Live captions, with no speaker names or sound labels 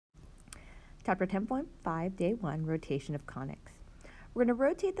Chapter 10.5, Day 1, Rotation of Conics. We're going to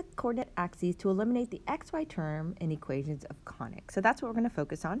rotate the coordinate axes to eliminate the xy term in equations of conics. So that's what we're going to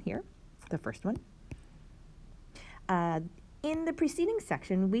focus on here, the first one. In the preceding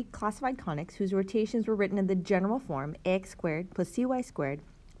section, we classified conics whose rotations were written in the general form ax squared plus cy squared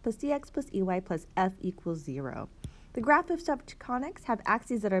plus dx plus ey plus f equals 0. The graph of such conics have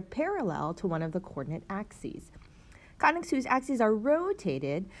axes that are parallel to one of the coordinate axes. Conics whose axes are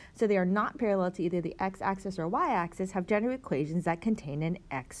rotated, so they are not parallel to either the x-axis or y-axis, have general equations that contain an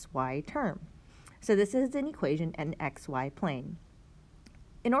xy term. So this is an equation in an xy plane.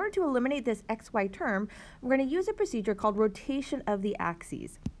 In order to eliminate this xy term, we're going to use a procedure called rotation of the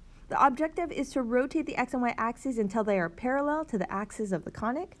axes. The objective is to rotate the x and y axes until they are parallel to the axis of the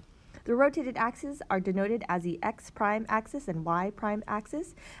conic. The rotated axes are denoted as the x prime axis and y prime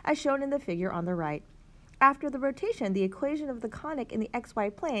axis, as shown in the figure on the right. After the rotation, the equation of the conic in the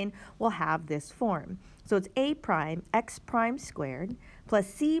xy plane will have this form. So it's a prime x prime squared plus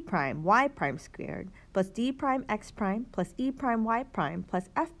c prime y prime squared plus d prime x prime plus e prime y prime plus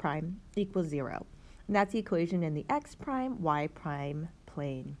f prime equals 0. And that's the equation in the x prime y prime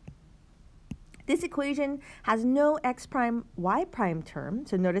plane. This equation has no x prime y prime term,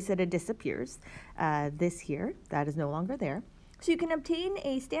 so notice that it disappears. This here, that is no longer there. So you can obtain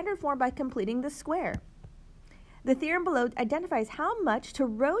a standard form by completing the square. The theorem below identifies how much to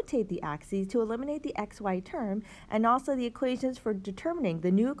rotate the axes to eliminate the xy term, and also the equations for determining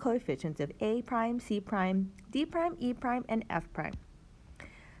the new coefficients of a prime, c prime, d prime, e prime, and f prime.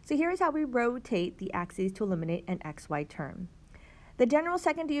 So here's how we rotate the axes to eliminate an xy term. The general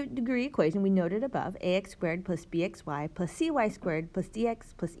second degree equation we noted above, ax squared plus bxy plus cy squared plus dx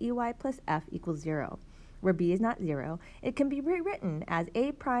plus ey plus f equals 0. Where b is not 0, it can be rewritten as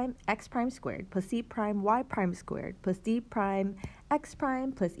a prime x prime squared plus c prime y prime squared plus d prime x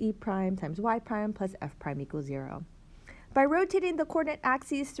prime plus e prime times y prime plus f prime equals 0. By rotating the coordinate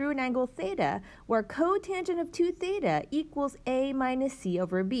axes through an angle theta, where cotangent of 2 theta equals a minus c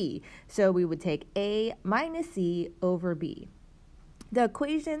over b, so we would take a minus c over b. The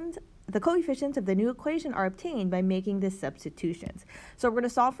coefficients of the new equation are obtained by making the substitutions. So we're going to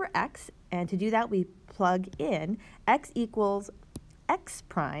solve for x, and to do that we plug in x equals x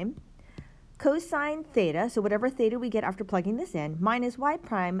prime cosine theta, so whatever theta we get after plugging this in, minus y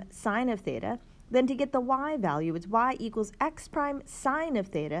prime sine of theta. Then to get the y value, it's y equals x prime sine of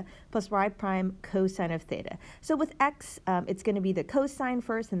theta plus y prime cosine of theta. So with x, it's going to be the cosine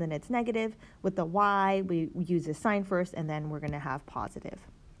first, and then it's negative. With the y, we use the sine first, and then we're going to have positive.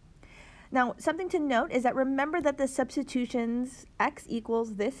 Now, something to note is that remember that the substitutions x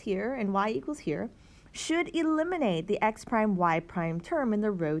equals this here and y equals here should eliminate the x prime y prime term in the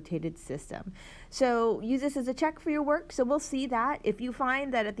rotated system. So use this as a check for your work. So we'll see that if you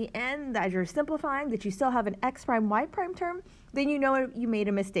find that at the end, as you're simplifying, that you still have an x prime y prime term, then you know you made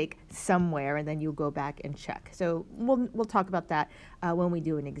a mistake somewhere, and then you'll go back and check. So we'll talk about that when we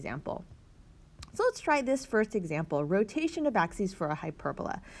do an example. So let's try this first example, rotation of axes for a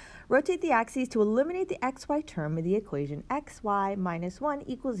hyperbola. Rotate the axes to eliminate the xy term in the equation xy minus 1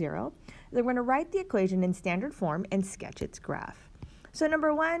 equals 0. Then we're going to write the equation in standard form and sketch its graph. So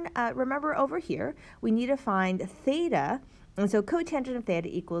number one, remember over here, we need to find theta, and so cotangent of theta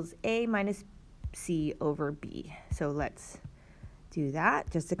equals a minus c over b. So let's do that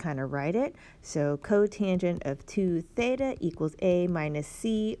just to kind of write it. So cotangent of 2 theta equals a minus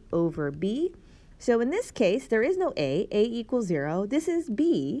c over b. So in this case, there is no a equals 0. This is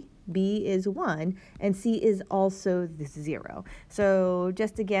b is 1, and c is also this 0. So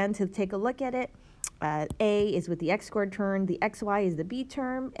just again to take a look at it, a is with the x squared term, the xy is the b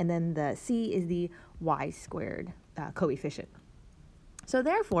term, and then the c is the y squared coefficient. So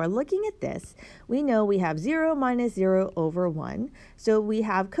therefore, looking at this, we know we have 0 minus 0 over 1. So we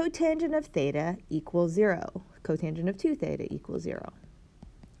have cotangent of theta equals 0. Cotangent of 2 theta equals 0.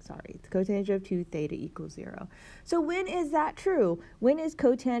 Sorry, the cotangent of 2 theta equals 0. So when is that true? When is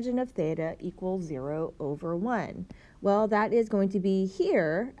cotangent of theta equals 0 over 1? Well, that is going to be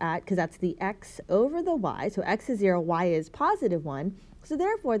here because that's the x over the y. So x is 0, y is positive 1. So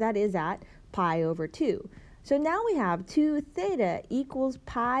therefore, that is at pi over 2. So now we have 2 theta equals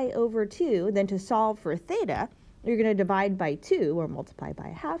pi over 2. Then to solve for theta, you're going to divide by 2 or multiply by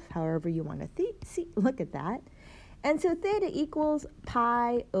half, however you want to look at that. And so theta equals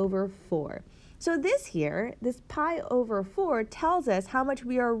pi over 4. So this here, this pi over 4 tells us how much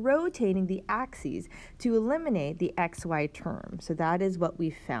we are rotating the axes to eliminate the xy term. So that is what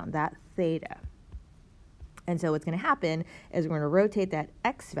we found, that theta. And so what's going to happen is we're going to rotate that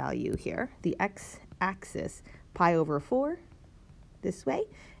x value here, the x-axis, pi over 4, this way,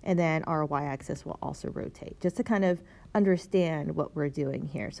 and then our y-axis will also rotate, just to kind of understand what we're doing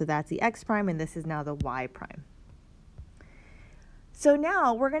here. So that's the x prime, and this is now the y prime. So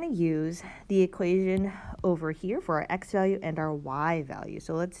now we're going to use the equation over here for our x value and our y value.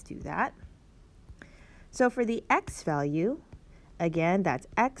 So let's do that. So for the x value, again, that's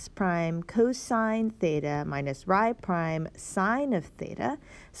x prime cosine theta minus y prime sine of theta.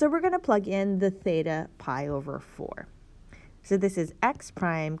 So we're going to plug in the theta pi over 4. So this is x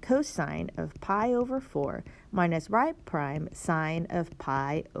prime cosine of pi over 4 minus y prime sine of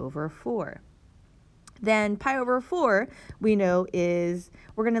pi over 4. Then pi over 4, we know is,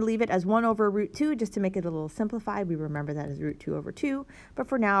 we're going to leave it as 1 over root 2 just to make it a little simplified. We remember that as root 2 over 2, but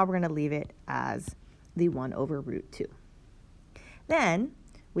for now we're going to leave it as the 1 over root 2. Then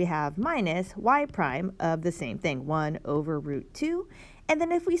we have minus y prime of the same thing, 1 over root 2. And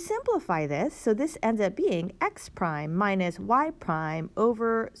then if we simplify this, so this ends up being x prime minus y prime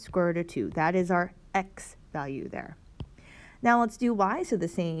over square root of 2. That is our x value there. Now let's do y, so the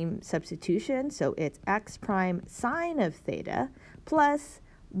same substitution. So it's x prime sine of theta plus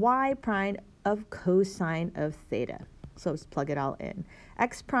y prime of cosine of theta. So let's plug it all in.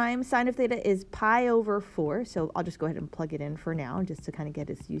 X prime sine of theta is pi over 4, so I'll just go ahead and plug it in for now, just to kind of get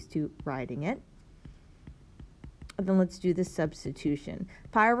us used to writing it. And then let's do the substitution.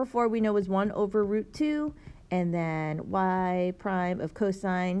 Pi over 4 we know is 1 over root 2, and then y prime of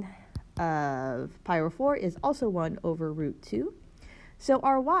cosine of pi over 4 is also 1 over root 2. So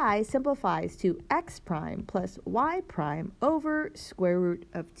our y simplifies to x prime plus y prime over square root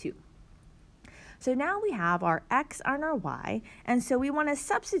of 2. So now we have our x and our y, and so we want to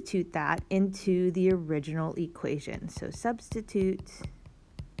substitute that into the original equation. So substitute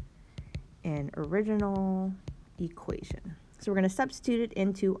in original equation. So we're going to substitute it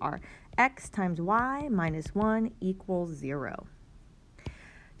into our x times y minus 1 equals 0.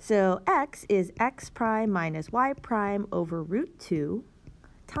 So x is x prime minus y prime over root 2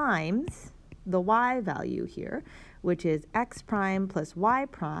 times the y value here, which is x prime plus y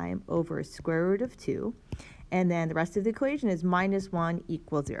prime over square root of 2. And then the rest of the equation is minus 1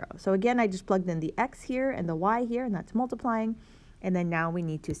 equals 0. So again, I just plugged in the x here and the y here, and that's multiplying. And then now we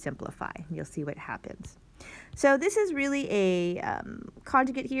need to simplify. You'll see what happens. So this is really a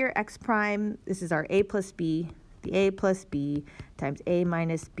conjugate here, x prime. This is our a plus b, the a plus b times a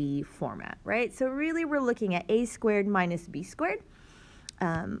minus b format, right? So really we're looking at a squared minus b squared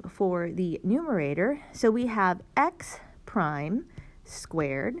for the numerator. So we have x prime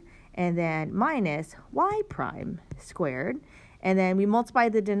squared and then minus y prime squared. And then we multiply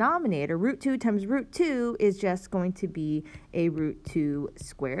the denominator. Root 2 times root 2 is just going to be a root 2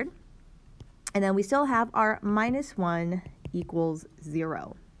 squared. And then we still have our minus 1 equals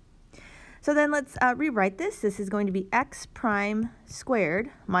 0. So then let's rewrite this. This is going to be x prime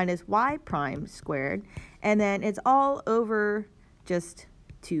squared minus y prime squared. And then it's all over just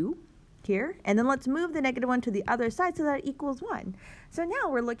 2 here. And then let's move the negative 1 to the other side so that it equals 1. So now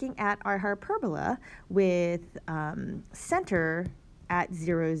we're looking at our hyperbola with center at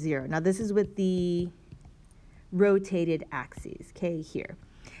 0, 0. Now this is with the rotated axes, okay, here.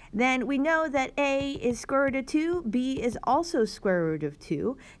 Then we know that a is square root of 2, b is also square root of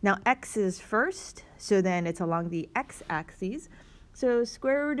 2. Now x is first, so then it's along the x-axis. So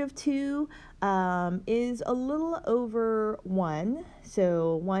square root of 2 is a little over 1.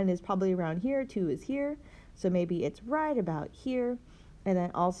 So 1 is probably around here, 2 is here. So maybe it's right about here. And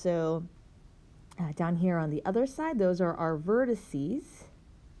then also down here on the other side, those are our vertices.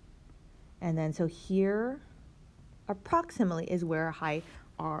 And then so here approximately is where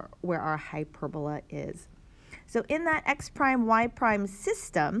our hyperbola is. So in that x prime, y prime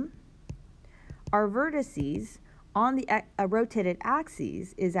system, our vertices on the rotated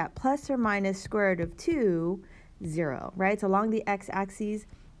axes is at plus or minus square root of 2, 0, right? So along the x-axis,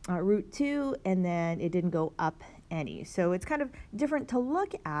 root 2, and then it didn't go up any. So it's kind of different to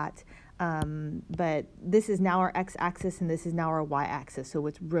look at, but this is now our x-axis and this is now our y-axis, so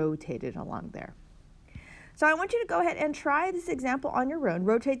it's rotated along there. So I want you to go ahead and try this example on your own.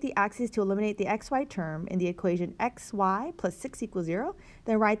 Rotate the axis to eliminate the xy term in the equation xy plus 6 equals 0.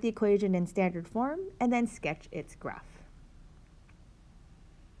 Then write the equation in standard form and then sketch its graph.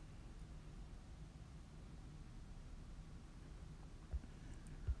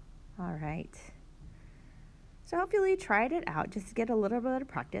 All right. So hopefully you tried it out just to get a little bit of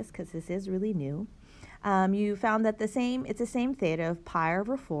practice because this is really new. You found that it's the same theta of pi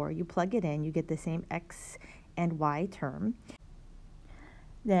over 4. You plug it in, you get the same x and y term.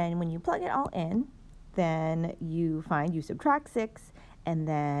 Then when you plug it all in, then you subtract 6, and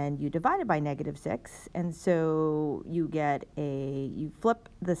then you divide it by -6, and so you get you flip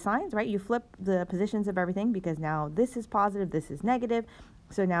the signs, right? You flip the positions of everything, because now this is positive, this is negative,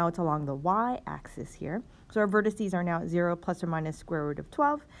 so now it's along the y-axis here. So our vertices are now at 0 plus or minus square root of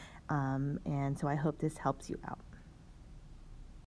 12, and so I hope this helps you out.